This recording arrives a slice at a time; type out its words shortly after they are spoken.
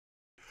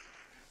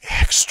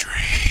Extreme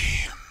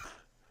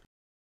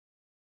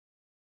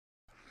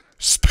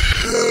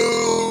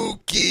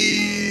Spookies.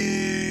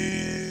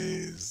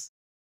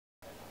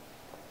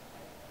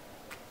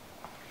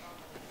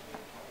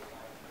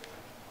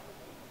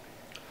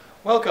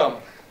 Welcome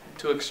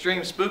to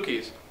Extreme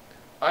Spookies.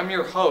 I'm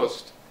your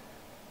host,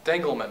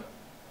 Dangleman.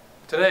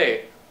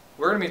 Today,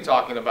 we're going to be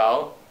talking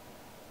about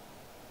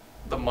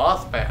the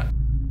Moth Man.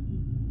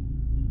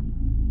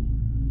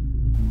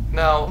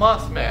 Now,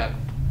 Moth Man,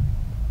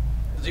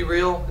 is he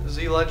real? Is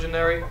he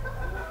legendary?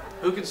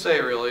 Who can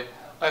say, really?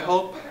 I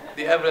hope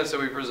the evidence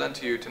that we present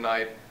to you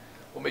tonight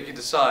will make you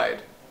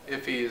decide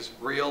if he's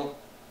real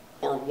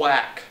or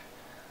whack.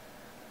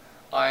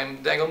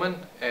 I'm Dangleman,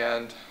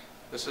 and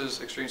this is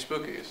Extreme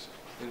Spookies.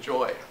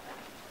 Enjoy.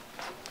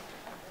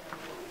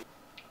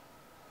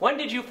 When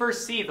did you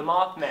first see the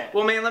Moth Man?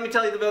 Well, man, let me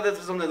tell you about this.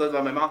 Something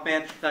about my Moth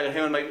Man. I got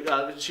him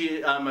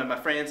and my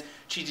friends,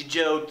 Cheesy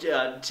Joe,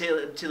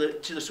 Taylor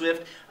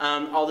Swift,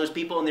 all those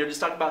people, and they were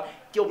just talking about,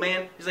 yo,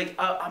 man. He's like,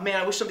 man,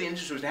 I wish something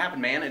interesting was to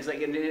happen, man. It's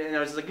like, and I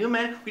was like, yo,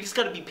 man, we just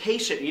got to be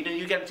patient. You know,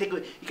 you got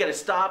to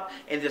stop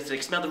and just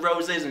like smell the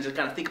roses and just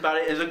kind of think about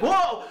it. And it's like,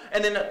 whoa!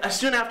 And then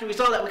soon after we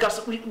saw that,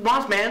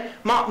 Moth Man.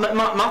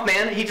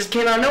 He just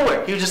came out of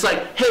nowhere. He was just like,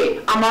 hey,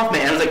 I'm Moth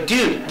Man. I was like,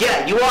 dude,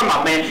 yeah, you are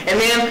Moth Man. And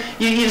man,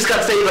 you just got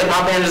to say, like,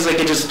 Moth Man is like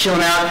just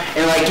chilling out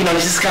and like, you know,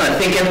 he's just kind of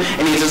thinking,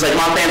 and he's just like,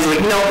 Moth Man's like,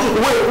 you know,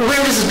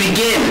 where does this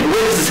begin?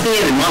 Where does this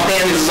end? And Moth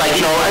Man is just like,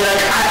 you know,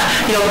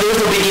 there's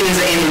no beginnings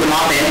and ends of the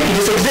Moth Man. He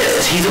just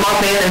exists. He's a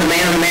Moth Man and the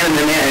man and the man and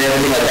the man and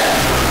everything like that.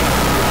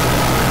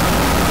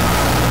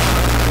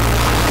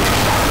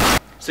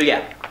 So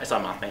yeah, I saw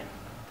Moth Man.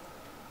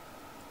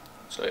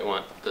 So you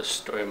want the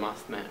story of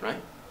Moth Man,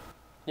 right?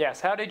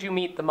 Yes, how did you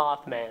meet the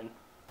Moth Man?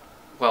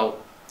 Well,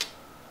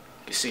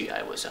 you see,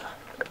 I was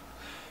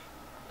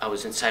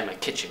inside my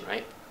kitchen,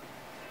 right?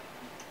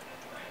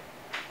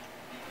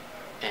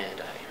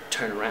 And I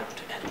turn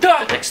around, and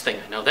the next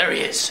thing I know, there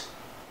he is.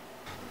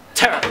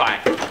 Terrifying.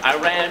 I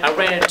ran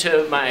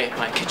into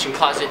my kitchen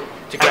closet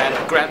to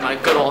grab my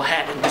good old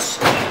hat and this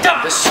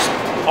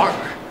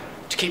armor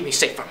to keep me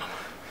safe from him.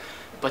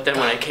 But then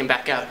when I came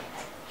back out,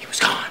 he was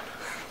gone.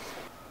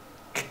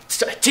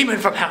 It's a demon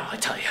from hell, I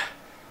tell you.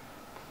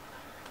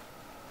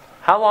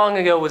 How long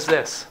ago was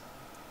this?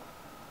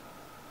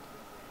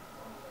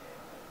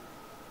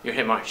 You're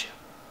him, aren't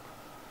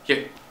you?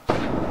 You.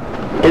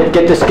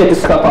 Get this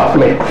stuff off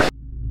me.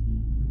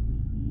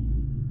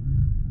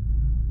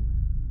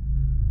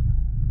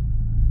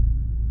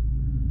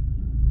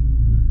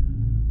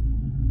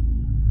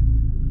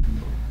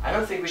 I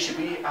don't think we should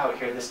be out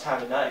here this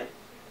time of night.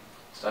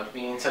 Stop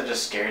being such a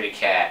scaredy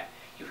cat,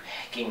 you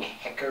hecking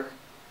hecker.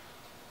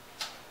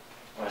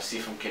 I want to see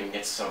if I'm gonna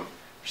get some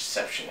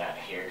reception out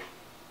of here.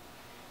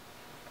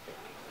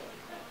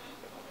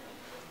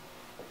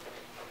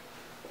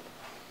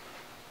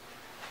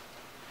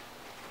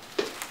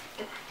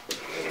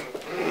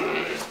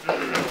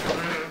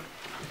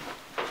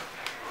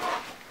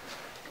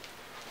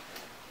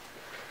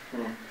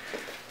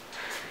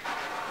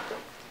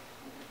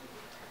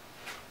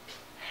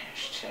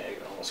 Hashtag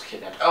almost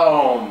kidnapped.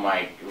 Oh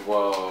my,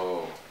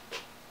 whoa.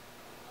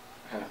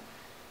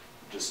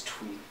 Just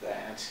tweet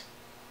that.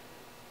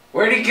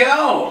 Where'd he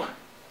go?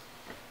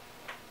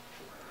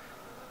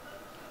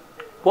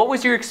 What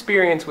was your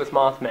experience with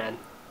Moth Man?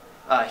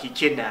 He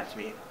kidnapped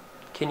me.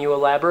 Can you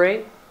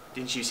elaborate?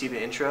 Didn't you see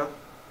the intro?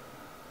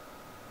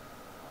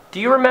 Do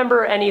you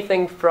remember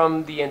anything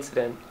from the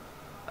incident?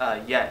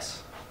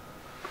 Yes.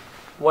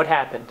 What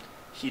happened?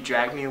 He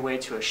dragged me away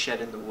to a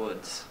shed in the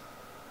woods.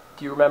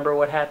 Do you remember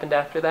what happened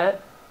after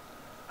that?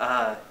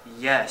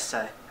 Yes,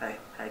 I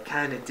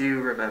kinda do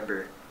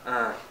remember.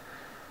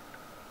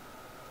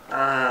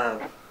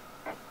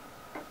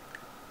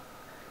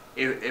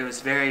 It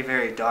was very,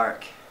 very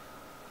dark.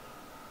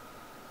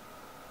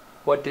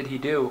 What did he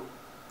do?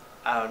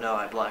 I don't know,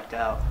 I blacked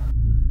out.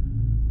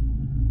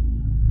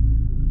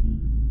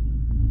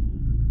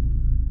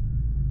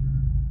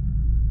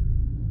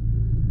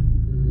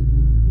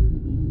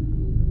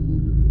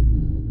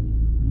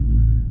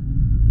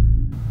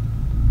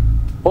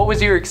 What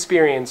was your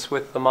experience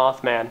with the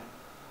Moth Man?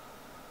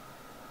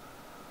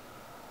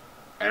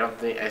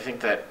 I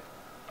think that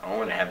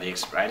Owen had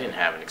I didn't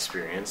have an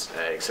experience,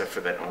 except for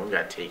that Owen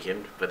got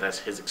taken, but that's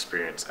his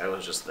experience. I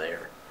was just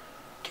there.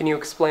 Can you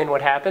explain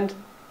what happened?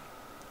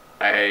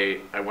 I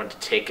went to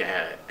take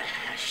a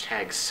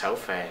hashtag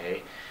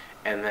selfie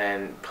and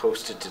then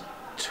posted to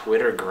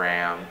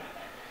Twittergram,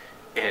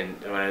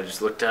 and when I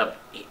just looked up,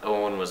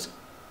 Owen was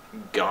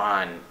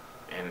gone,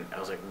 and I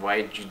was like,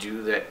 why'd you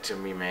do that to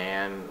me,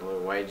 man?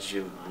 Why'd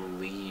you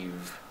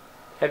leave?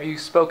 Have you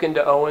spoken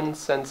to Owen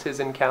since his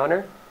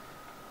encounter?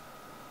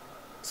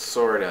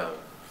 Sort of.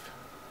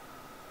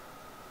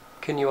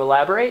 Can you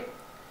elaborate?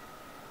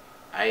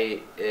 I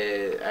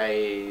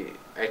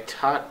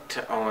talked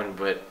to Owen,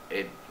 but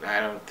I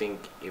don't think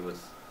he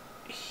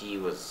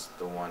was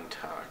the one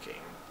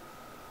talking.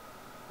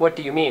 What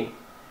do you mean?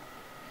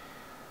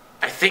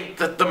 I think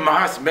that the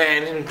Moth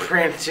Man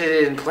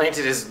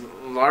implanted his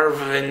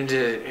larva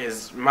into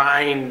his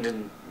mind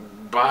and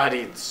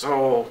body and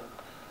soul.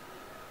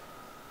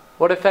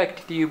 What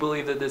effect do you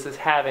believe that this is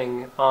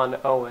having on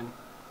Owen?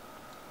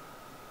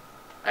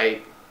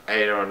 I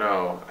don't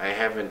know. I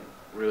haven't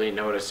really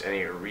noticed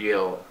any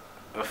real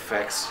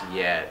effects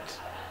yet.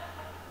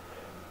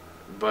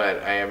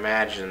 But I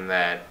imagine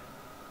that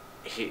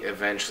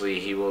eventually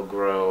he will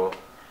grow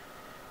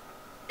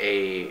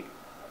a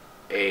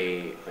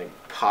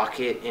like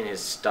pocket in his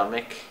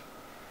stomach,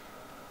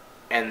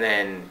 and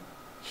then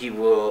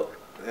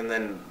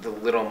the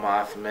little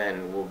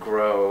Mothmen will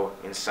grow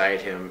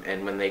inside him,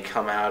 and when they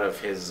come out of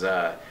his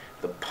the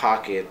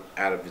pocket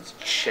out of his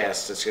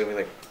chest, it's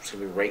gonna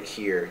be right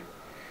here,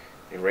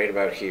 right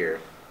about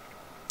here.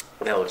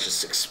 They'll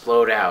just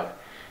explode out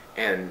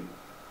and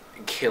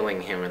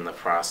killing him in the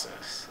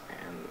process,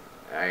 and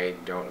I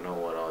don't know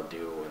what I'll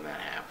do when that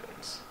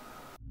happens.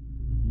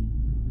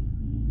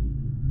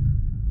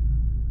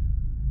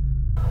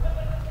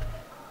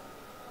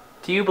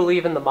 Do you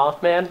believe in the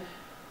Mothman?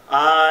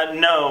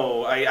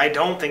 No, I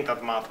don't think that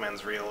the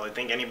Mothman's real. I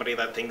think anybody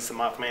that thinks the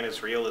Mothman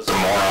is real is a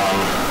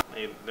moron.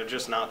 They're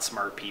just not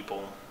smart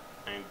people.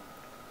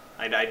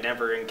 I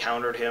never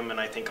encountered him, and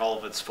I think all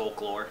of it's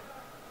folklore.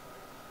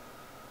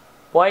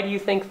 Why do you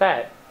think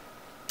that?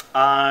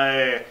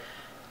 My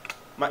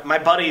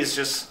buddies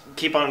just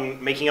keep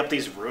on making up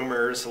these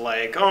rumors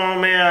like, oh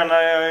man,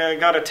 I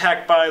got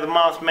attacked by the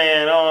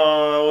Mothman,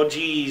 oh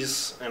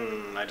geez,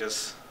 and I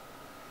don't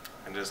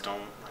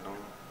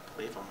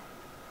believe them.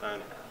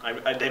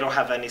 They don't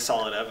have any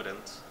solid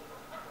evidence.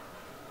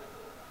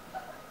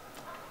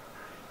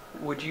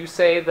 Would you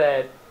say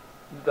that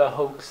the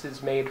hoax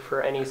is made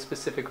for any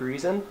specific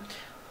reason?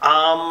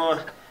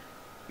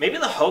 Maybe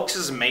the hoax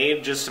is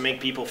made just to make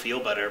people feel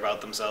better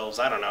about themselves.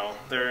 I don't know.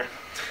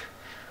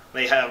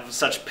 They have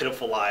such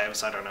pitiful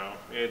lives. I don't know.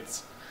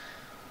 It's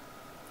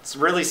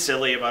really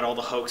silly about all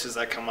the hoaxes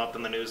that come up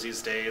in the news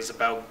these days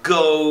about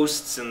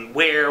ghosts and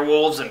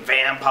werewolves and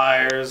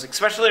vampires,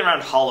 especially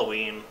around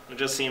Halloween. It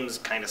just seems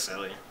kind of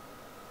silly.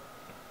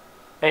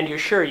 And you're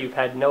sure you've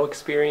had no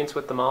experience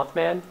with the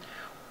Mothman?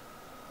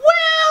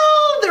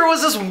 Well, there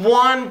was this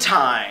one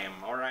time,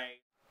 alright?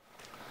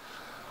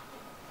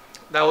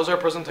 That was our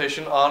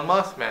presentation on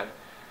Mothman.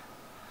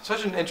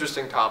 Such an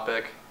interesting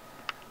topic.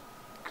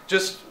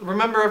 Just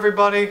remember,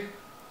 everybody,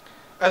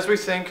 as we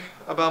think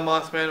about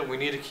Mothman, we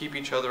need to keep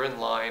each other in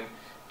line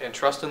and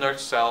trust in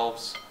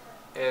ourselves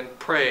and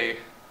pray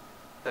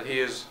that he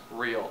is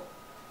real.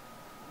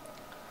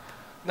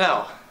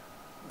 Now,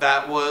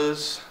 that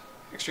was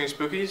Extreme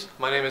Spookies.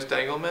 My name is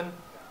Dangleman.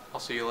 I'll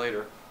see you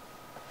later.